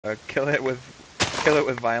kill it with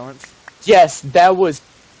violence? Yes, that was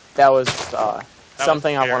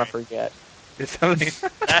something I want to forget. It's something.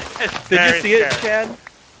 Did Did you see it, Chad? What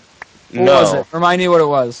No. was it? Remind me what it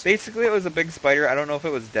was. Basically, it was a big spider. I don't know if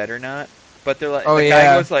it was dead or not, but they're like, Oh, the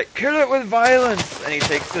yeah. guy goes like, "Kill it with violence," and he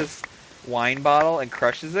takes this wine bottle and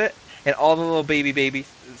crushes it, and all the little baby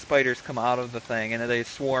spiders come out of the thing, and they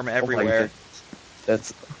swarm everywhere.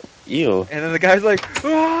 That's ew. And then the guy's like,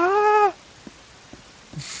 "Ah!"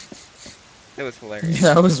 It was hilarious.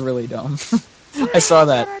 That was really dumb. I saw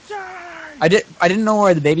that. I didn't know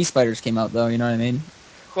where the baby spiders came out though. You know what I mean?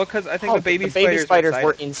 Well, because I think the baby spiders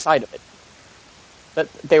were inside of it.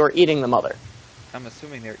 That they were eating the mother. I'm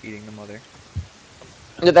assuming they're eating the mother.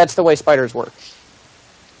 That's the way spiders work.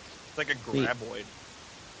 It's like a graboid.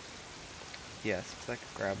 Yes, it's like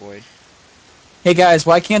a graboid. Hey guys,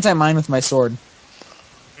 why can't I mine with my sword?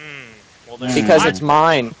 Well, there's Because it's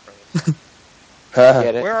mine.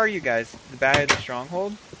 Get it? Where are you guys? By the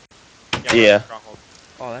stronghold? Yeah. Stronghold.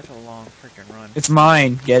 Oh, that's a long freaking run. It's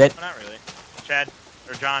mine. Get it? Well, not really. Chad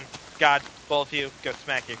or John, God, both of you, go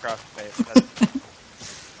smack you across the face.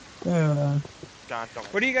 John, don't.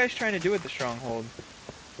 What are you guys trying to do with the stronghold?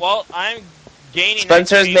 Well, I'm gaining.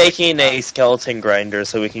 Spencer's XP making a skeleton grinder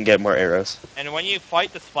so we can get more arrows. And when you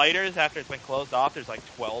fight the spiders after it's been closed off, there's like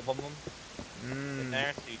 12 of them in Mm.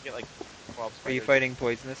 there, so you get like 12 spiders. Are you fighting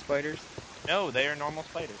poisonous spiders? No, they are normal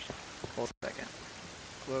spiders. Hold a second.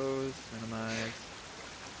 Close, minimize.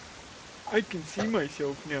 I can see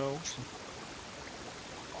myself now.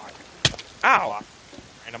 Ow!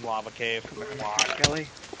 Random lava cave. Kelly.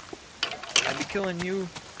 I'd be killing you.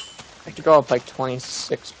 I have to go up like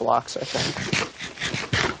 26 blocks, I think.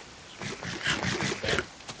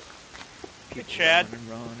 Hey, Chad.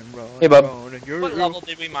 Run, Hey, bub. What level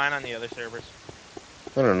did we mine on the other servers?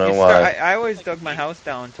 I don't know why. I always dug my house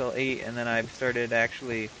down until 8, and then I started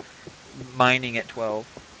actually mining at 12.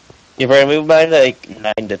 Yeah, Brian, we mined like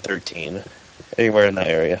 9 to 13. Anywhere in that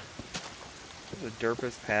area. This is the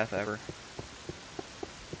derpest path ever.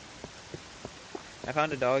 I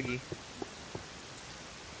found a doggy.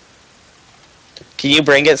 Can you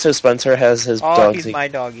bring it so Spencer has his Oh, dogs? he's my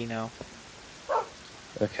doggy now.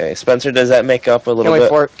 Okay, Spencer, does that make up a little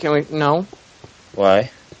bit? Can we? No.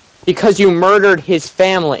 Why? Because you murdered his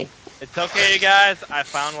family. It's okay, you guys. I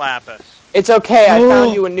found lapis. It's okay. I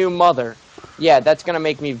found you a new mother. Yeah, that's gonna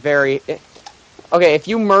make me very. Okay, if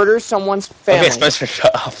you murder someone's family. Okay, Spencer,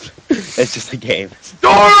 shut up. It's just a game.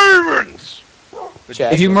 Diamonds!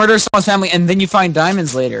 Chad, If you murder someone's family and then you find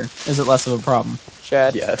diamonds later, is it less of a problem?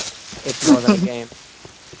 Chad, Yes. it's more than a game.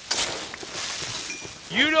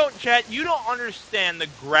 You don't, Chad. You don't understand the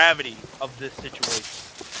gravity of this situation.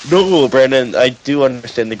 No, Brandon, I do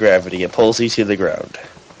understand the gravity. It pulls you to the ground.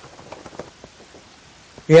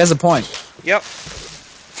 He has a point. Yep.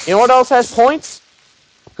 You know what else has points?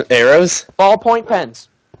 Arrows? Ballpoint pens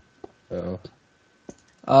Oh.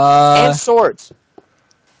 and swords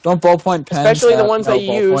Don't ballpoint pens. Especially the ones have that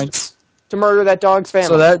you used. ballpoints? to murder that dog's family.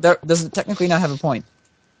 So that doesn't technically not have a point.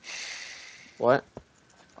 What?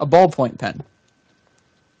 A ballpoint pen.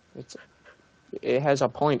 It has a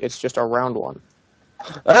point. It's just a round one.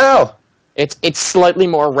 Oh! It's slightly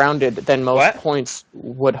more rounded than most What? points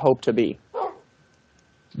would hope to be.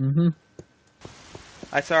 Mm-hmm.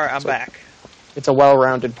 I'm back. It's a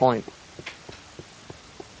well-rounded point.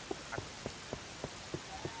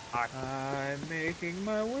 I'm making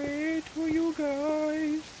my way to you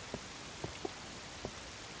guys.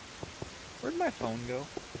 Where'd my phone go?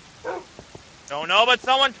 Don't know, but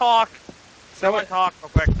someone talk. Someone talk real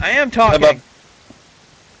quick. I am talking.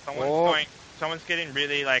 Someone's getting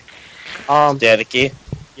really like. Staticky.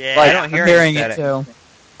 Yeah. I don't hear I'm hearing any it static. too.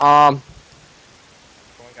 Someone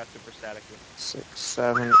got super staticky. 6,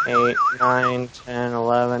 7, 8, 9, 10,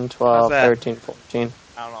 11, 12, How's that? 13, 14.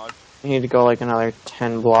 I don't know. You need to go like another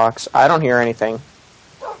 10 blocks. I don't hear anything.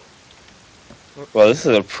 Well, this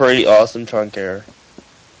is a pretty awesome chunk error.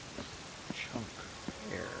 Chunk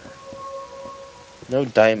error. No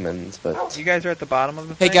diamonds, but... You guys are at the bottom of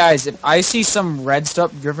the Hey thing? guys, if I see some red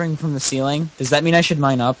stuff dripping from the ceiling, does that mean I should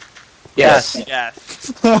mine up? Yes.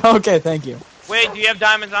 Yes. Okay, thank you. Wait, do you have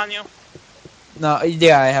diamonds on you? No,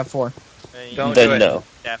 yeah, I have 4. Don't then do it. no.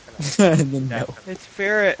 Definitely. No. It's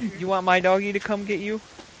ferret. You want my doggy to come get you?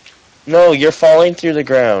 No, you're falling through the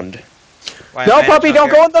ground. Why, No, am I a puppy, don't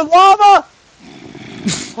chunker? go in the lava!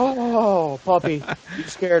 Oh, puppy, you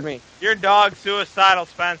scared me. Your dog's suicidal,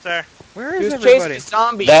 Spencer. Where He is was chasing everybody? a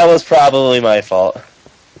zombie. That was probably my fault.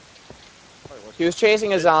 He was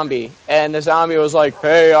chasing a zombie, and the zombie was like,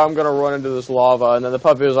 hey, I'm gonna run into this lava, and then the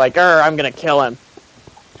puppy was like, I'm gonna kill him.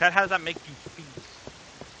 Chad, how does that make you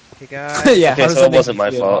feel? Hey guys. Yeah, Okay, how does so that it make wasn't you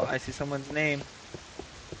my feel? fault. I see someone's name.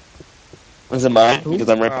 Was it mine? Who? Because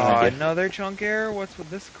I'm right Oh, behind you. another chunk error? What's with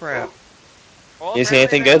this crap? Well, You see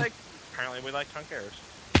anything apparently good? Apparently we like chunk errors.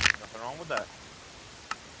 Nothing wrong with that.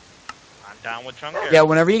 I'm down with chunk errors. Yeah,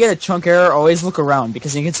 whenever you get a chunk error, always look around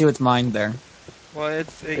because you can see what's mined there. Well,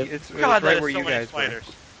 it's God, that right is where so you many guys were.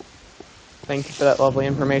 spiders. Thank you for that lovely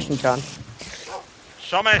information, John.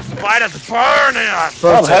 So many spiders burning!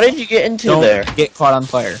 Bob, how did you get into Don't there? get caught on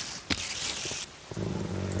fire.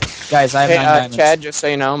 Guys, I have Hey, 9 diamonds. Chad, just so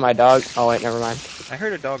you know, my dog. Oh wait, never mind. I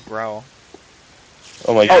heard a dog growl.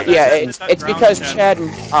 Oh my Yeah, Oh god. yeah, that's it's because Chad.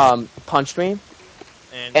 Chad punched me,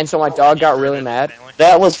 and so my dog got really mad.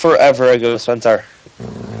 That was forever ago, Spencer.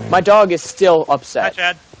 My dog is still Hi, upset.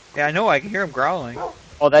 Chad. Yeah, I know. I can hear him growling.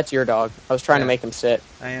 Oh, that's your dog. I was trying to Yeah. make him sit.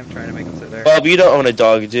 I am trying to make him sit there. Bob, you don't own a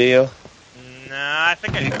dog, do you? Nah, I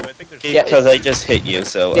think I do. I think there's. Yeah, Because I just hit you,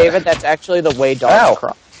 so... David, that's actually the way Ow. dogs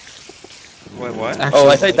cry. Wait, what? Oh,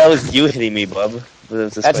 I thought that was you hitting me, Bub. But it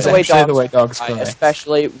was this That's way. the way Actually, dogs the way dogs cry, cry.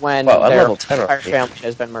 especially when Wow, I'm their level 10 entire already. family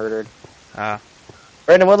has been murdered.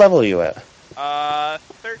 Brandon, what level are you at?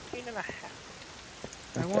 13 and a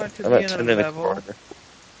half. I want to I'm be at 10 another and a level. quarter.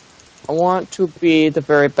 I want to be the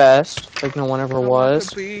very best, like no one ever I want was.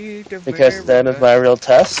 to be the Because very that is best. my real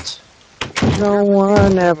test. No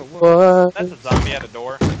one ever was. That's a zombie at a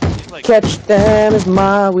door. He's like, Catch them is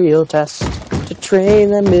my real test. To train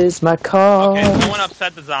them is my call. okay, no one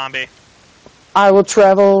upset the zombie. I will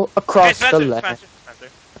travel Hey, across Spencer, the land.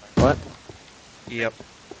 Spencer. Yep.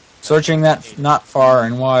 Searching that not far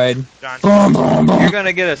and wide. John. Boom, boom, boom. You're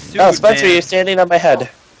gonna get a suit. Oh, Spencer, man. you're standing on my head.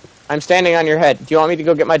 I'm standing on your head. Do you want me to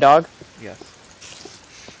go get my dog? Yes.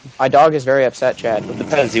 My dog is very upset, Chad.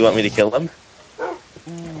 Depends, you want me to kill him?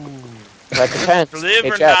 That depends. To live Hey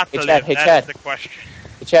or Chad, not hey to Chad, live? hey That Chad, is the question.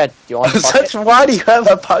 hey Chad. Do you want a bucket? Such, why do you have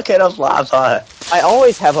a bucket of lava? I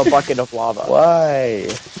always have a bucket of lava, Why?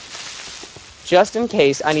 just in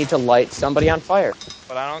case I need to light somebody on fire.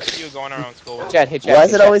 But I don't see you going around school with Chad, hey Chad. Why hey,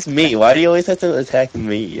 is it Chad. always me? Why do you always have to attack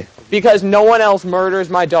me? Because no one else murders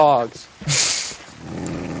my dogs.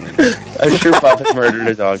 I'm sure Bob has murdered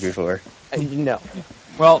a dog before. No.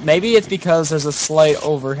 Well, maybe it's because there's a slight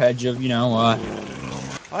overhedge of,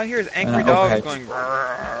 All I hear is angry Uh, dogs okay. going.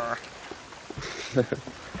 "Grrr."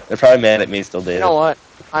 They're probably mad at me still, David. You know what?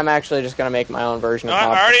 I'm actually just gonna make my own version No, of I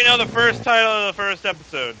Bob. already know the first title of the first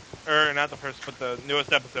episode. Or, not the first, but the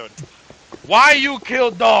newest episode. Why you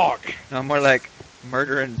kill dog? No, more like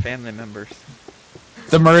murdering family members.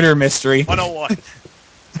 the murder mystery. 101.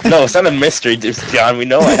 No, it's not a mystery, John. We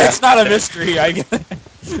know it It's happened. not a mystery.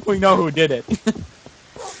 We know who did it.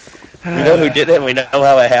 We know who did it, and we know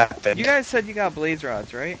how it happened. You guys said you got blaze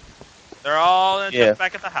rods, right? They're all in Yeah.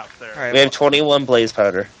 back at the house there. All right. We have 21 blaze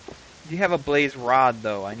powder. You have a blaze rod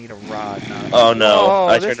though. I need a rod. Not Oh no, Whoa,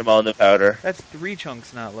 I this- turned them all into powder. That's 3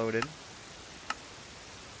 chunks not loaded.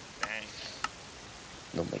 Dang.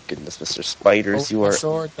 Oh my goodness, Mr. Spiders, you are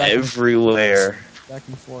Sword, back and- everywhere. Back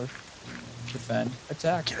and forth. Defend.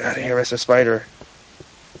 Attack. Get out of here, Mr. Spider.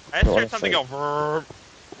 I just Don't heard wanna something go vrr,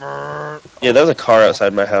 vrr. Yeah, there was a car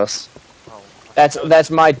outside my house. Oh. That's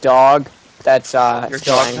my dog. That's Your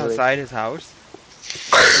still dog's angry. outside his house.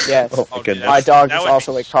 Yes. Oh my dude, goodness. My dog that is would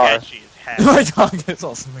also be a car. sketchy as heck. My dog is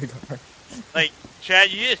also my car. Like,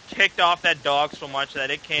 Chad, you just ticked off that dog so much that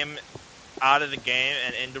it came out of the game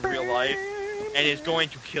and into real life and is going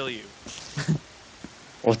to kill you.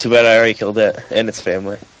 Well, too bad I already killed it and its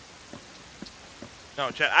family. No,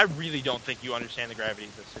 Chad, I really don't think you understand the gravity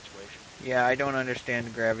of this situation. Yeah, I don't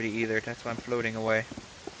understand gravity either. That's why I'm floating away.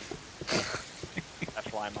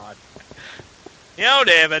 That's why I'm odd. You know,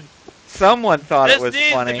 David, Someone thought this it was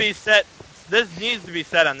needs funny. to be set. This needs to be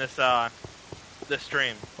said on this this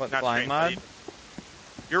stream. What, Not blind stream, mod? but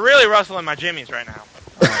you're really rustling my jimmies right now.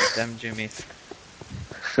 Oh, them jimmies.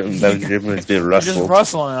 That Jim's been You're just rustled.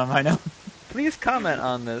 rustling them, I know. Please comment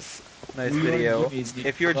on this nice Your video jimmies get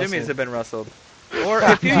if your jimmies rustled. have been rustled. Or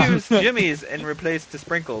if you use jimmies and replace the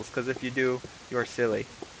sprinkles, because if you do, you're silly.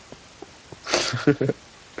 50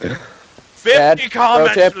 Dad, pro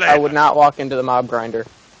comments tip, later. I would not walk into the mob grinder.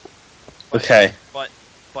 Okay. But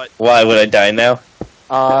Why would I die now?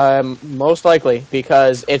 Most likely,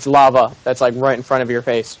 because it's lava that's like right in front of your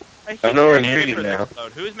face. I hate I'm nowhere making near you creepers now.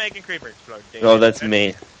 explode. Who's making creeper explode? David? Oh, that's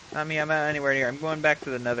me. Not me, I'm not anywhere near. I'm going back to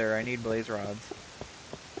the nether. I need blaze rods.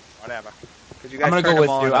 Whatever. 'Cause you guys I'm gonna turned go them with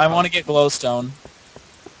all you. into I want to pumps. get glowstone.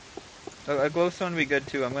 A glowstone would be good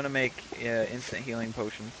too. I'm gonna make instant healing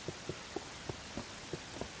potions.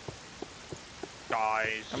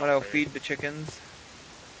 Guys. I'm gonna feed the chickens.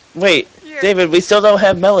 Wait, David, we still don't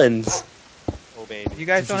have melons. Oh, baby. You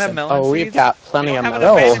guys don't have melon Oh, seeds? we've got We plenty don't of have an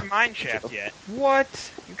melons. abandoned mine shaft yet. What?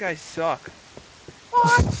 You guys suck.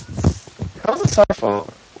 How's this our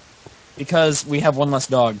fault? Because we have one less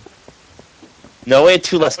dog. No, we had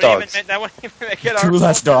 2 less dogs. That wouldn't even make it our 2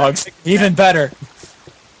 less fault. dogs. Even better.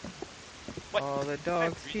 What? All the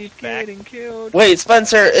dogs I keep reach back? getting killed. Wait,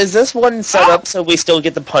 Spencer, is this one set up so we still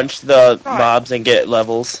get to punch the mobs and get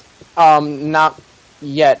levels? Not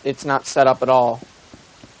yet. It's not set up at all.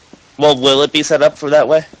 Well, will it be set up for that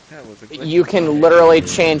way? That was a glitch. You can literally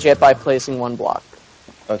change it by placing one block.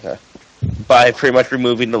 Okay. By pretty much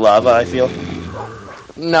removing the lava, I feel.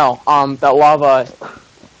 No, that lava...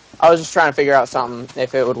 I was just trying to figure out something,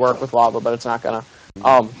 if it would work with lava, but it's not gonna.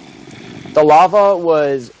 The lava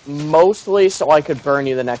was mostly so I could burn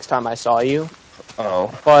you the next time I saw you.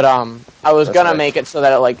 Oh. But, I was That's gonna nice. make it so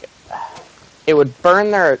that it would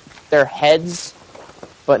burn their heads,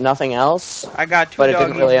 but nothing else. I got 2 But it doggies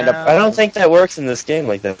didn't really end up- now. I don't think that works in this game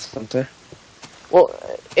like that, Spencer. Well,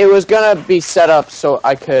 it was gonna be set up so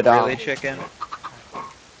I could, Really, chicken?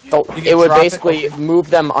 You it can would drop it. basically move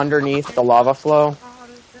them underneath the lava flow,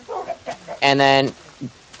 and then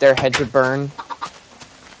their heads would burn,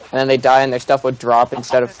 and then they die and their stuff would drop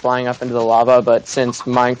instead of flying up into the lava. But since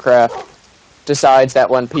Minecraft decides that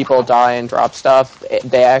when people die and drop stuff,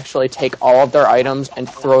 they actually take all of their items and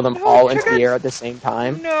throw them all into the air at the same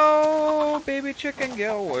time. No, baby chicken, get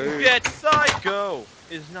away. Get psycho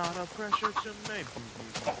is not a pressure to me.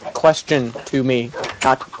 Question to me,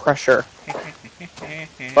 not pressure.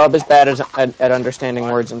 Bub is bad at understanding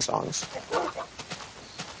words and songs.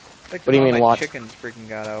 Like What do you mean, my what? chickens freaking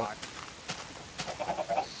got out.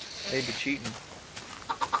 They be cheating.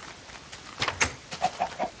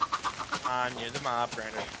 On you, the mob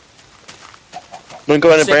grinder. When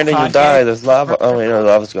going to Say Brandon, you Kanye. die. There's lava. Oh, wait, no, the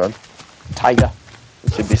lava's gone. Tiger.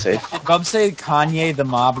 It should be safe. Did Bub say Kanye the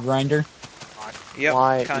mob grinder? Yep,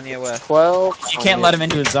 Why? Kanye West. 12. You can't let him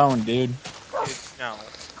into his zone, dude. No.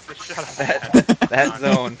 Just shut up. That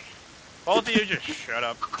zone. Both of you just shut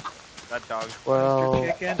up. That dog. Mr. 12.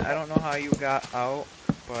 Chicken, I don't know how you got out,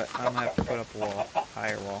 but I'm gonna have to put up a wall.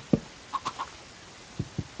 Higher wall.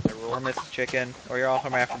 Or Mrs. Chicken, or you're all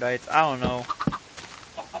hermaphrodites. I don't know.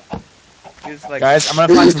 He's like, Guys, I'm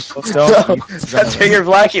gonna find some glowstone. That's where you're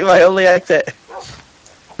blocking my only exit.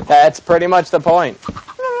 That's pretty much the point.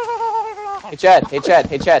 Hey Chad, hey Chad,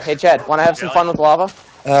 hey Chad, hey Chad. Wanna have some fun with lava?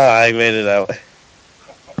 I made it out.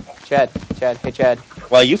 Chad, Chad, hey Chad.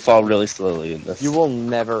 Well, you fall really slowly in this. You will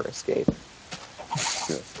never escape.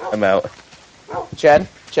 I'm out. Chad,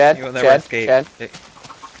 Chad, you will never Chad, escape. Chad.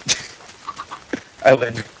 I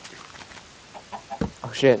win.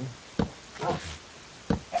 Oh shit.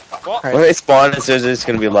 Well, Right. When they spawn, it's just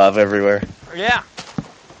gonna be lava everywhere. yeah.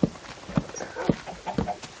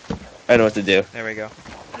 I know what to do. There we go.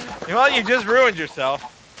 Well, you just ruined yourself.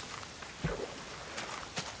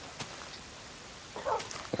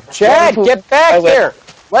 Chad, get I back went- here!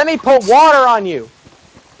 Let me put water on you!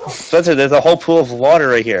 Spencer, there's a whole pool of water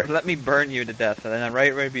right here. Let me burn you to death, and then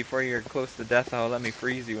right before you're close to death, I'll let me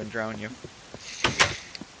freeze you and drown you.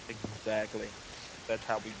 Exactly. That's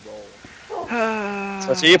how we roll.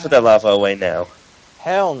 Spencer, you put that lava away now.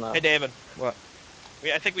 Hell no. Hey, David. What?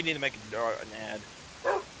 I think we need to make an ad.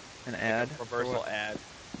 An ad? Reversal ad.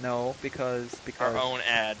 No, because Our own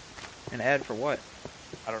ad. an ad for what?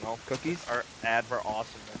 I don't know. Cookies? Our ad for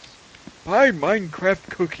awesomeness. Buy Minecraft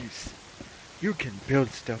cookies. You can build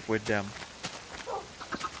stuff with them.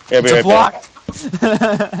 Here, be It's a right back.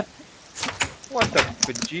 block. What the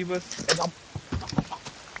bejeebus?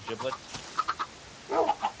 Giblets.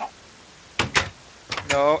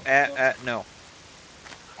 No, no.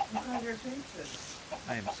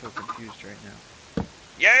 I am so confused right now.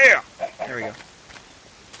 Yeah! There we go.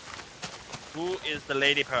 Who is the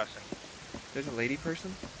lady person? There's a lady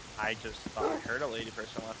person? I just thought I heard a lady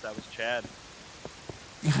person unless that was Chad.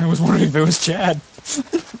 I was wondering if it was Chad.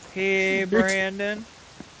 Hey, Brandon.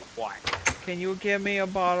 Why? Can you give me a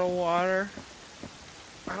bottle of water?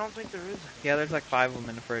 I don't think there is Yeah, there's like 5 of them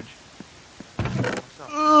in the fridge.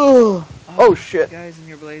 Ugh. Oh, shit. Guys in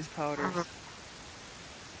your blaze powders.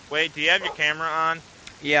 Wait, do you have your camera on?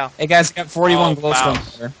 Yeah. Hey guys, I got 41 Oh, glowstone.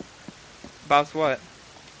 mouse. There. About what?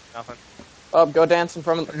 Nothing. Go dance in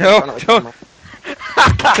front of the No, in front of the don't.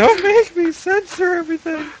 camera. Don't make me censor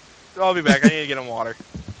everything. I'll be back. I need to get him water.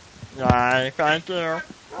 Alright, thank you.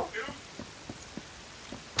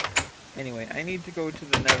 Anyway, I need to go to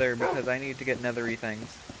the nether because I need to get nethery things.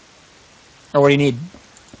 Or what do you need?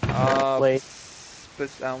 Wait.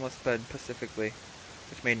 I almost said specifically,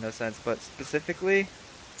 which made no sense, but specifically,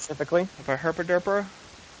 Specifically? if I herpaderper,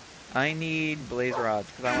 I need blaze rods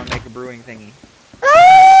because I want to make a brewing thingy.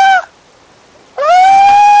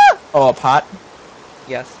 Oh, a pot?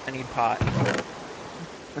 Yes, I need pot.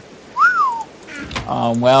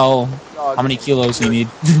 Well, how many kilos do you need?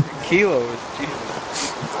 Kilos, Jesus.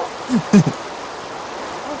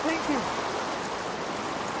 Oh, thank you.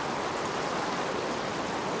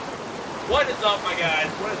 What is up, my guys?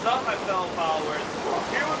 What is up, my fellow followers?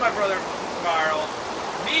 Here with my brother Spiral,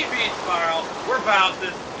 me being Spiral. We're about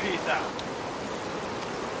this. Peace out.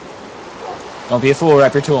 Don't be a fool,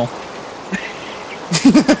 wrap your tool.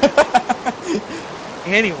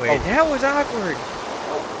 Anyway, that was awkward.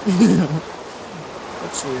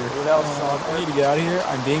 That's weird. I need to get out of here.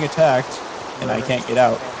 I'm being attacked, and I can't get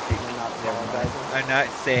out. I'm not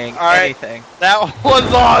saying All right. anything. That was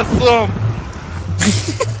awesome.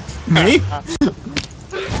 Me?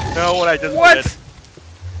 Know what I just What? did?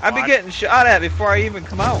 I've been getting shot at before I even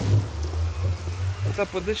come out. What's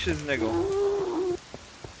up with this shizniggle?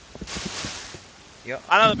 Yep.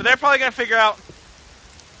 I don't know, but they're probably gonna figure out.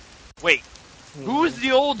 Wait, who's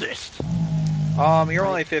the oldest? You're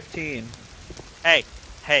only 15. Hey.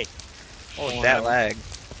 Oh, that lag.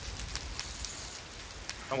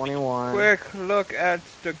 21. Quick look at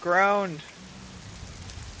the ground.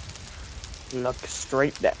 Look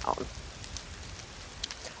straight down.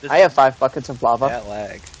 This- I have 5 buckets of lava, That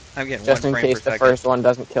lag. I'm getting just one in frame case per the second. first one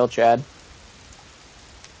doesn't kill Chad.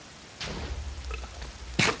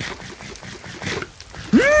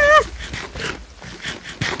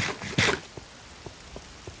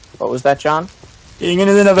 What was that, John? Getting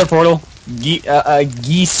into another portal.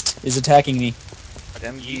 Geist is attacking me.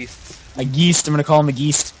 Them geese. A geist. I'm gonna call him a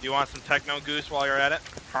geist. Do you want some techno goose while you're at it?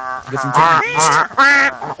 Get some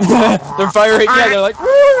geist. They're firing. Yeah, they're like,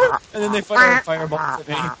 "Woo!" And then they fire fireballs at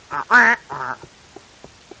me.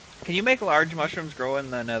 Can you make large mushrooms grow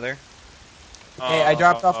in the nether? Hey, I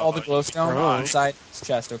dropped off all the glowstone right. inside this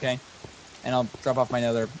chest, okay? And I'll drop off my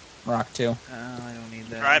nether rock too. I don't need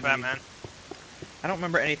that. Try Batman. I don't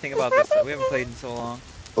remember anything about this. We haven't played in so long.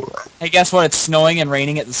 Hey, guess what? It's snowing and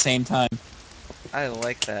raining at the same time. I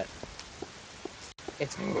like that.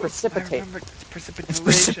 It's I precipitate. remember It's precipitation.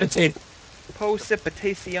 precipitate.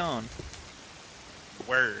 Precipitation.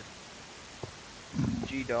 Word.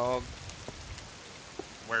 G-dog.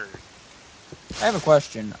 Word. I have a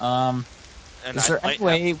question. And Is there any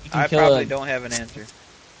way we can I kill probably a... don't have an answer.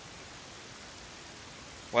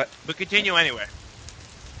 What? But continue anyway.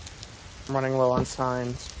 I'm running low on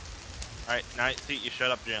signs. Alright, now see you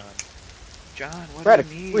shut up, John. John, what Radic,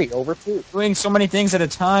 do you need? 3 over 2. doing so many things at a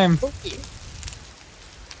time?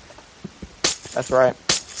 That's right.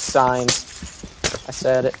 Signs. I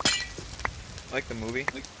said it. Like the movie?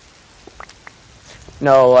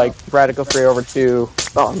 No, like radical 3 over 2.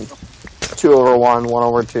 2 over 1, 1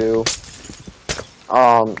 over 2.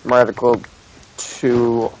 Radical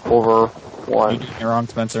 2 over 1. You're doing it wrong,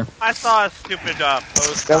 Spencer. I saw a stupid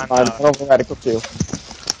post Never on mind, 1 over radical 2.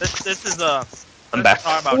 this is a I'm back.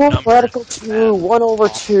 talk about 2 over numbers. radical 2, 1 over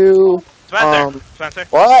 2. Spencer, Spencer.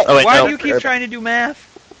 What? Oh, wait, Why no. do you keep trying to do math?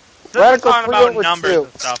 This is Radical talking 3 about over numbers 2.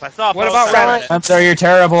 and stuff. I saw a What post about on radical? Reddit. Spencer, you're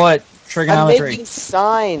terrible at I'm trigonometry. making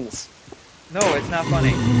signs. No, it's not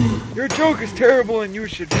funny. Your joke is terrible and you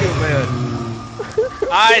should feel bad.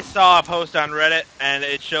 I saw a post on Reddit, and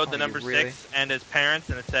it showed the Oh, number you really? 6 and his parents,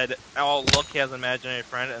 and it said, "Oh, look, he has an imaginary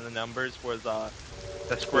friend," and the numbers was the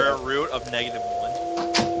square root of -1.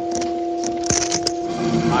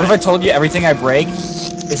 What if I told you everything I break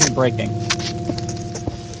isn't breaking?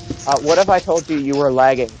 What if I told you were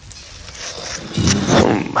lagging?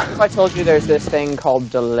 What if I told you there's this thing called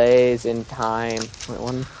delays in time? Wait,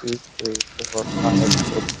 1, 2, 3, 4, 5,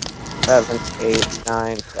 6, 7, 8,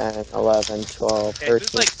 9, 10, 11, 12, Okay, 13,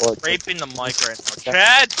 who's like 14, scraping the mic right now?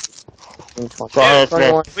 Chad, 15, 20, Chad,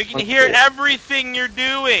 21, we can hear everything you're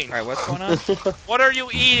doing. Alright, what's going on? What are you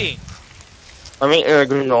eating? Let me eat a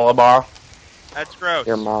granola bar. That's gross.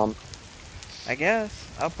 your mom. I guess.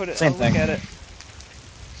 I'll put it. Same I'll thing. look at it.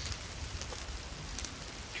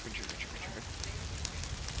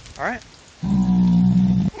 Alright.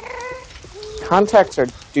 Contacts are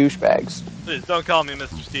douchebags. Please don't call me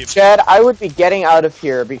Mr. Steve. Chad, I would be getting out of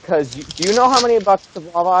here because do you know how many buckets of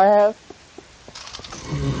lava I have?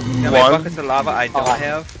 How many One. buckets of lava I don't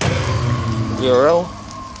have? 0.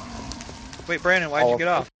 Wait, Brandon, why'd you get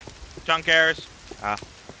off? Chunk errors. Ah.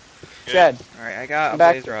 Good. Chad, Alright, I got a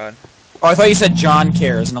Back- blaze rod. Oh, I thought you said John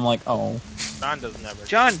cares, and I'm like, oh. Don does never.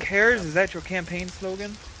 John cares? Is that your campaign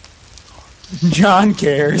slogan? John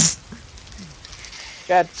cares.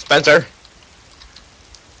 Chad, Spencer.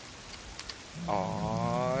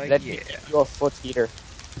 Aw, let yeah. me give you a foot heater.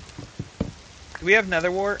 Do we have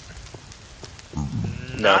nether wart?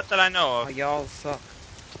 Not that I know Oh, of. y'all suck.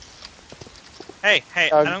 Hey, I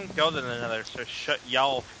Dog. don't go to the nether, so shut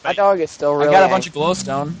y'all My face. dog is still really I got a angry. bunch of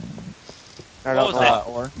glowstone. I don't What was know. that?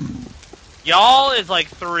 Or Y'all is like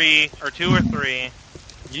 3 or 2 or 3.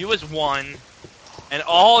 You is 1, and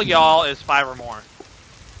all y'all is 5 or more.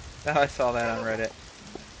 Oh, I saw that on Reddit.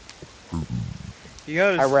 You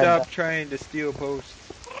gotta I read stop that. trying to steal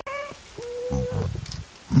posts.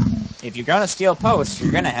 If you're gonna steal posts,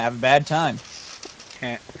 you're gonna have a bad time.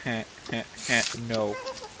 No.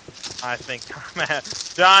 I think, man,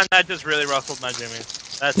 John, that just really rustled my jimmy.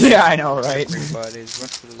 That's Yeah, I know, right? Everybody's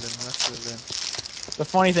rustling. The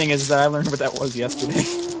funny thing is that I learned what that was yesterday.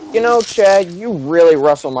 You know, Chad, you really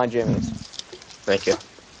rustle my jimmies. Thank you.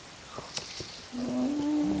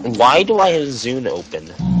 Why do I have Zune open?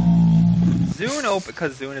 Zune open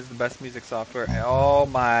because Zune is the best music software. Oh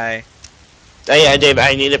my! Oh, yeah, Dave,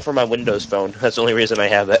 I need it for my Windows phone. That's the only reason I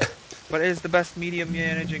have it. But it is the best media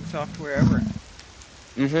managing software ever.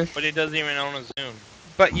 Mm-hmm. But he doesn't even own a Zoom.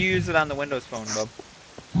 But you use it on the Windows phone, bub.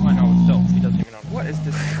 Oh, I know, but still, he doesn't even own What is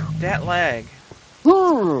this? That lag.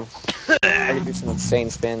 I can do some insane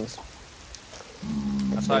spins.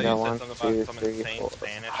 I thought you Go said one, something two, about some three, insane four.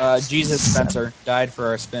 Spanish. Jesus Spencer died for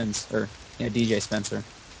our spins. Or, yeah, DJ Spencer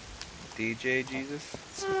DJ Jesus.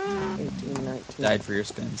 18, 19, died for your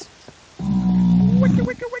spins.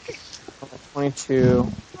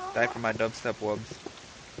 22. Die for my dubstep wubs.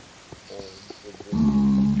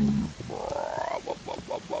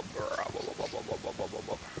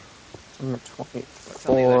 Number What's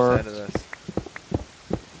on the other 24. side of this?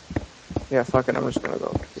 Yeah, fuck it, I'm just gonna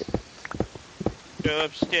go.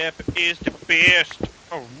 Dubstep is the best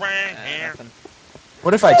around. Nothing.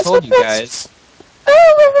 What if I told you guys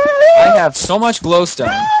I have so much glowstone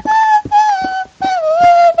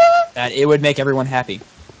that it would make everyone happy?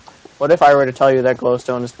 What if I were to tell you that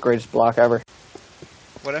glowstone is the greatest block ever?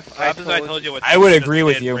 What if What happens if I told you what I would just agree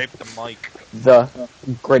with did, you. raped the mic? The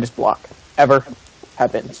greatest block ever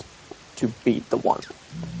happens to beat the one.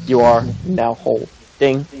 You are now whole.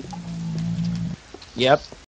 Ding. Yep.